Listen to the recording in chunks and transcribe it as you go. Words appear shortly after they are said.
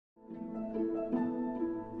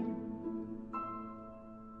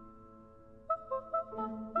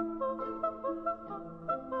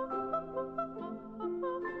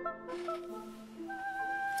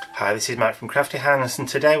Hi, this is Mike from Kraftyhands, and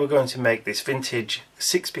today we're going to make this vintage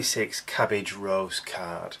 6x6 cabbage rose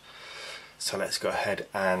card. So let's go ahead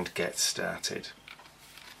and get started.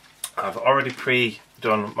 I've already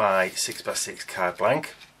pre-done my 6x6 card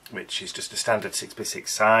blank, which is just a standard 6x6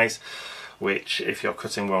 size, which if you're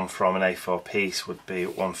cutting one from an A4 piece would be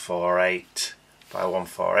 148 by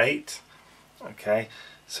 148. Okay,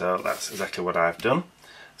 so that's exactly what I've done.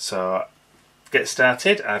 So get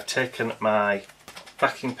started. I've taken my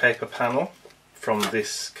backing paper panel from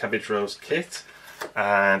this cabbage rose kit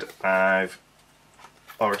and I've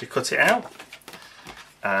already cut it out,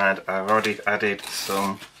 and I've already added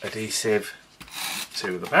some adhesive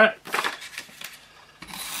to the back,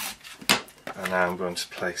 and now I'm going to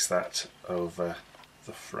place that over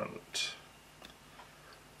the front,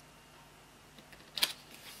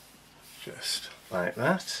 just like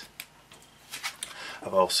that.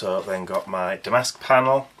 I've also then got my damask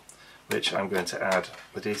panel, which I'm going to add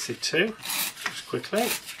adhesive to just quickly.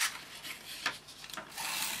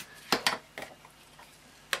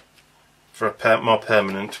 For a more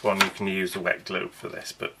permanent one you can use a wet glue for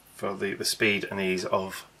this, but for the speed and ease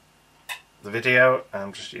of the video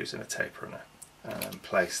I'm just using a tape runner, and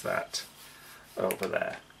place that over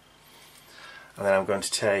there. And then I'm going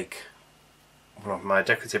to take one of my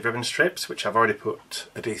decorative ribbon strips, which I've already put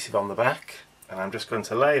adhesive on the back, and I'm just going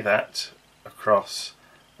to lay that across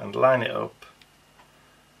and line it up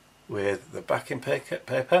with the backing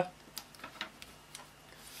paper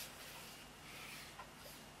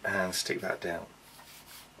and stick that down.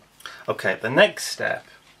 Okay, the next step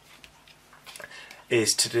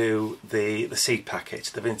is to do the seed packet,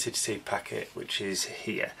 the vintage seed packet, which is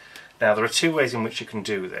here. Now there are two ways in which you can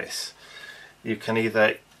do this. You can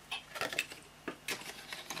either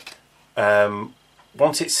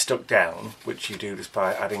once it's stuck down, which you do just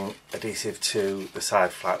by adding adhesive to the side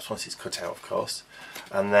flaps once it's cut out, of course,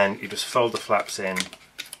 and then you just fold the flaps in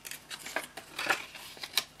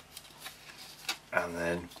and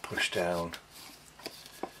then push down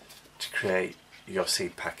to create your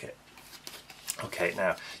seed packet. Okay,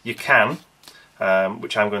 now you can,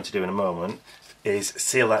 which I'm going to do in a moment, is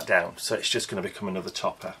seal that down, so it's just going to become another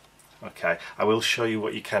topper. Okay, I will show you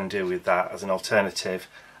what you can do with that as an alternative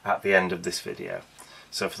at the end of this video.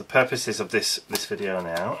 So for the purposes of this video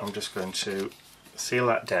now, I'm just going to seal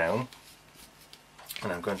that down,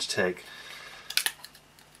 and I'm going to take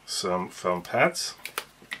some foam pads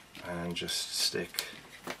and just stick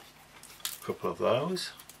a couple of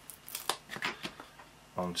those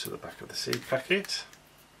onto the back of the seed packet.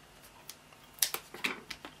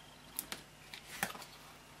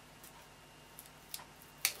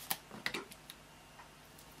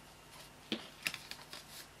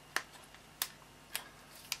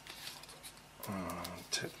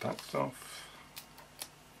 Take the backs off,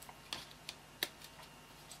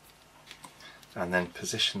 and then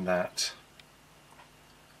position that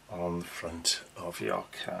on the front of your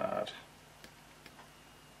card,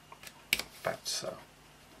 about so.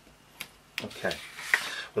 Okay,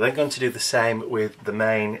 we're then going to do the same with the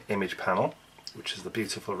main image panel, which is the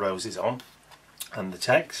beautiful roses on and the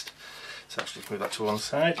text. So actually move that to one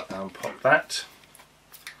side and pop that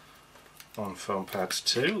on foam pads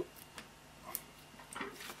too.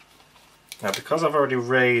 Now because I've already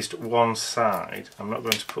raised one side, I'm not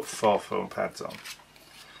going to put 4 foam pads on.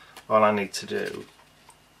 All I need to do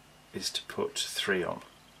is to put 3 on.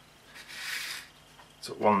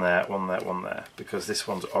 So one there, one there, one there, because this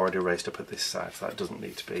one's already raised up at this side, so that doesn't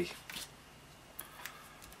need to be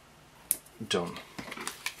done.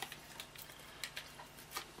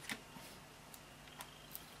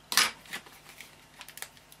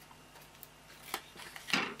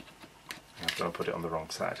 I put it on the wrong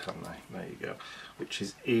side, haven't I? There you go. Which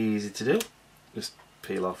is easy to do. Just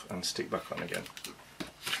peel off and stick back on again.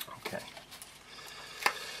 Okay.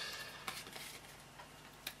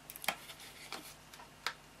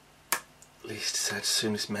 Least said,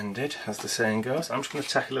 soonest mended, as the saying goes. I'm just going to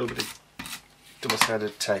tack a little bit of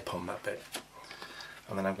double-sided tape on that bit,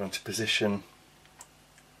 and then I'm going to position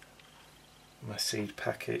my seed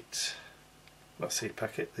packet, not seed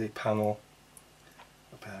packet, the panel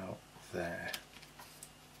about there,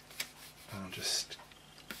 and I'll just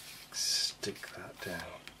stick that down.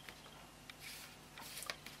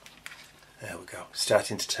 There we go,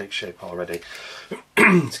 starting to take shape already.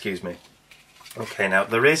 Excuse me. Okay, now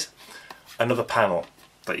there is another panel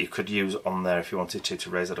that you could use on there if you wanted to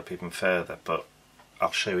raise it up even further, but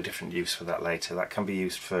I'll show you a different use for that later. That can be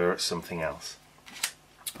used for something else.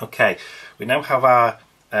 Okay, we now have our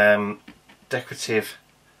decorative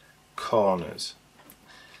corners.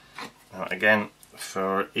 Now again,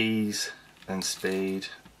 for ease and speed,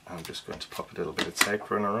 I'm just going to pop a little bit of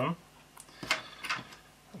tape runner on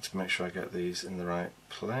to make sure I get these in the right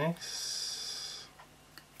place.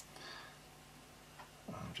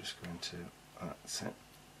 I'm just going to, that's it,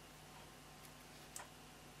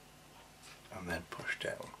 and then push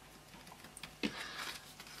down,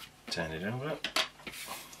 turn it over.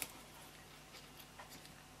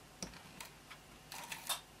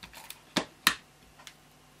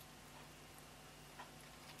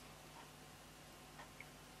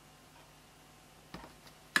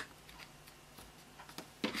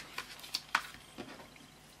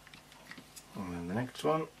 And then the next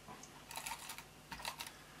one.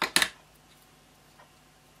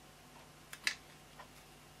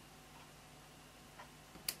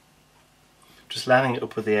 Just lining it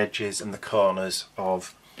up with the edges and the corners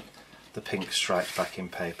of the pink striped backing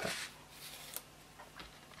paper.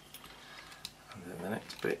 And then the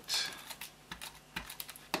next bit.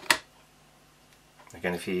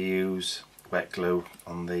 Again, if you use wet glue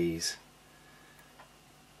on these,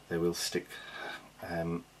 they will stick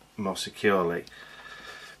more securely,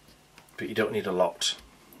 but you don't need a lot.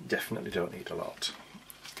 Definitely don't need a lot.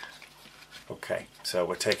 Okay, so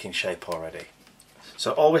we're taking shape already.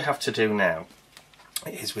 So all we have to do now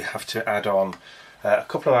is we have to add on a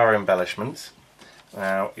couple of our embellishments.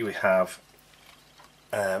 Now we have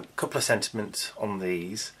a couple of sentiments on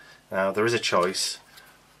these. Now there is a choice.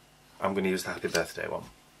 I'm going to use the Happy Birthday one.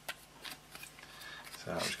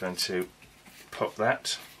 So I'm just going to pop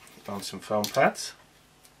that on some foam pads.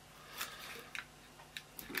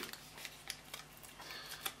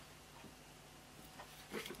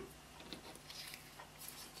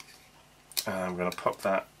 And I'm going to pop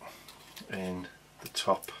that in the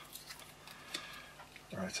top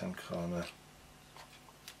right hand corner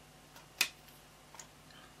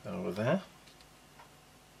over there.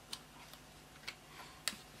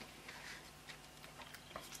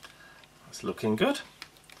 That's looking good.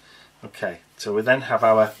 Okay, so we then have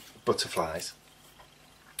our butterflies.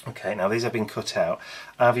 Okay, now these have been cut out.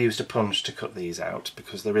 I've used a punch to cut these out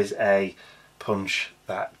because there is a punch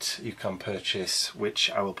that you can purchase,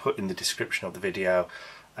 which I will put in the description of the video,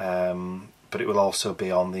 but it will also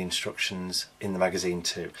be on the instructions in the magazine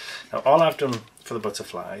too. Now all I've done for the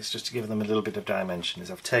butterflies, just to give them a little bit of dimension,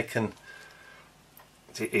 is I've taken,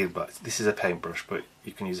 this is a paintbrush, but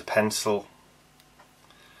you can use a pencil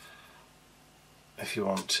if you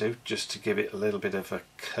want to, just to give it a little bit of a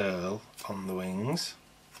curl on the wings,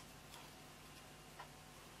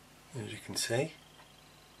 as you can see.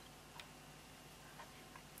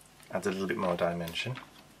 Adds a little bit more dimension.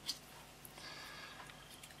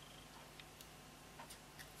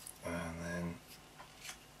 And then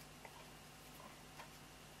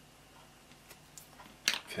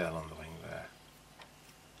curl on the wing there.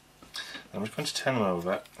 I'm just going to turn them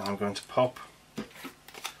over and I'm going to pop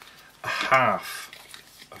a half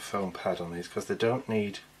a foam pad on these because they don't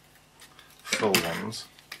need full ones,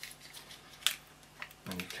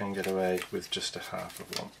 and you can get away with just a half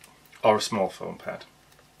of one, or a small foam pad.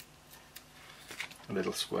 A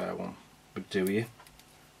little square one would do you.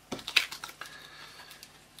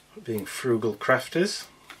 Being frugal crafters,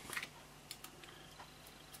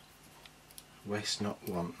 waste not,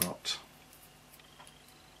 want not.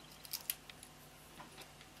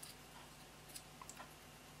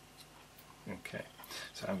 Okay,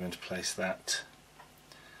 so I'm going to place that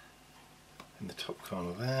in the top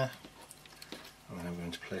corner there, and then I'm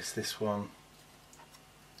going to place this one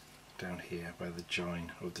down here where the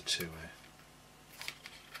join of the two are.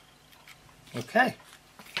 Okay,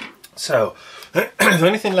 so the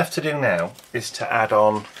only thing left to do now is to add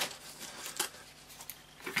on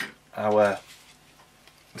our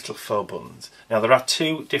little faux buttons. Now there are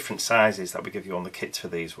two different sizes that we give you on the kits for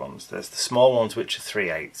these ones. There's the small ones which are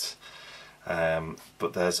 3/8,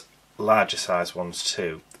 but there's larger size ones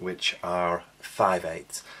too which are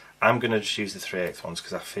 5/8. I'm going to just use the 3/8 ones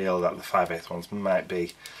because I feel that the 5/8 ones might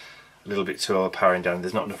be a little bit too overpowering down.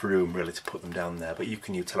 There's not enough room really to put them down there, but you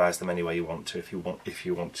can utilise them any way you want to if you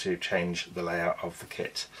want to change the layout of the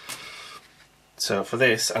kit. So for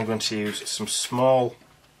this I'm going to use some small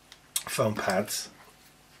foam pads.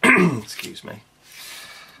 Excuse me,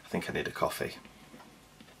 I think I need a coffee.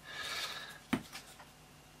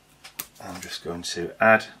 I'm just going to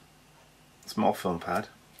add a small foam pad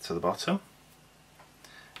to the bottom.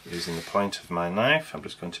 Using the point of my knife, I'm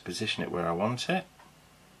just going to position it where I want it.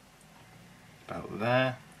 About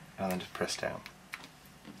there, and then just press down.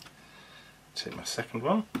 Take my second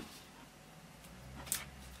one.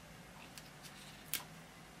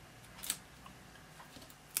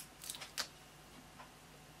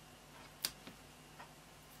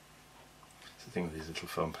 It's the thing with these little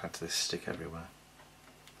foam pads, they stick everywhere.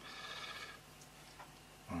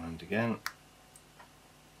 and again,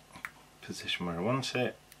 position where I want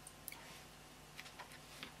it,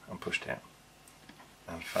 and push down.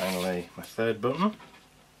 And finally my third button,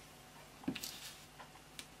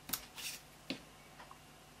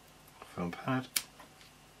 foam pad,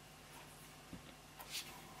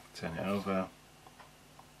 turn it over.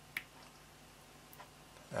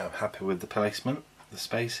 I'm happy with the placement, the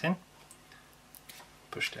spacing,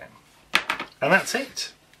 push down, and that's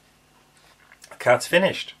it. The card's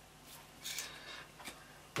finished.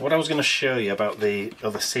 What I was going to show you about the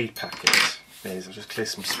other seed packets is, I'll just clear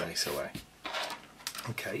some space away.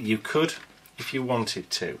 Okay, you could, if you wanted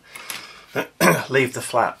to, leave the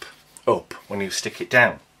flap up when you stick it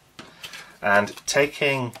down, and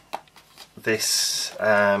taking this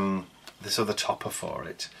this other topper for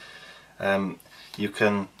it, you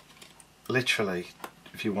can literally,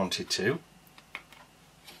 if you wanted to,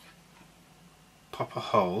 pop a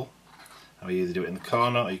hole, or you either do it in the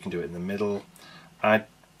corner or you can do it in the middle. I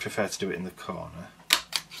prefer to do it in the corner.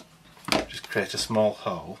 Just create a small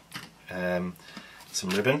hole, some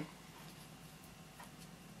ribbon,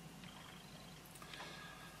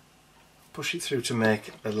 push it through to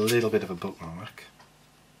make a little bit of a bookmark,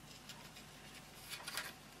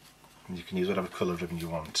 and you can use whatever colour ribbon you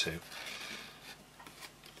want to.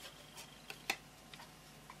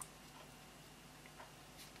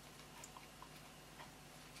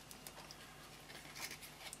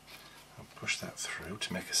 Push that through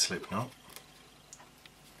to make a slip knot.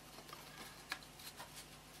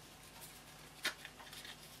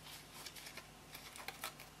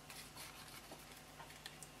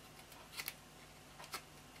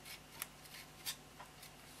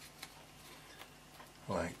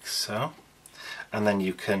 Like so. And then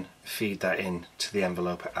you can feed that in to the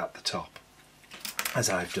envelope at the top, as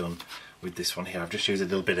I've done with this one here. I've just used a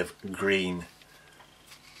little bit of green,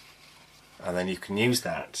 and then you can use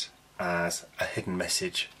that as a hidden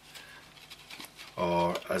message,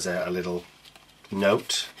 or as a little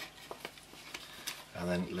note, and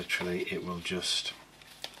then literally it will just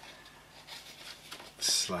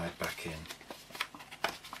slide back in.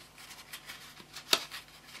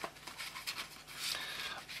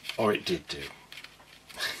 Or it did do.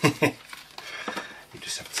 You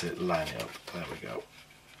just have to line it up. There we go.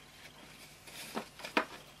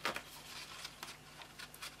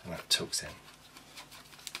 And that tucks in.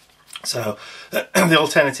 So the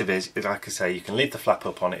alternative is, like I say, you can leave the flap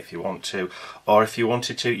up on it if you want to, or if you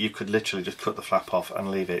wanted to, you could literally just cut the flap off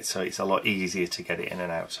and leave it, so it's a lot easier to get it in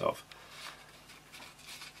and out of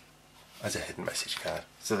as a hidden message card.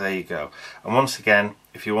 So there you go. And once again,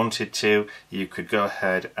 if you wanted to, you could go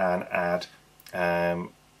ahead and add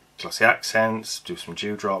glossy accents, do some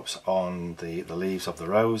dewdrops on the leaves of the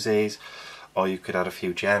roses, or you could add a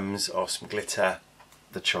few gems or some glitter.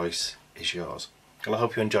 The choice is yours. Well, I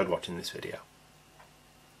hope you enjoyed watching this video.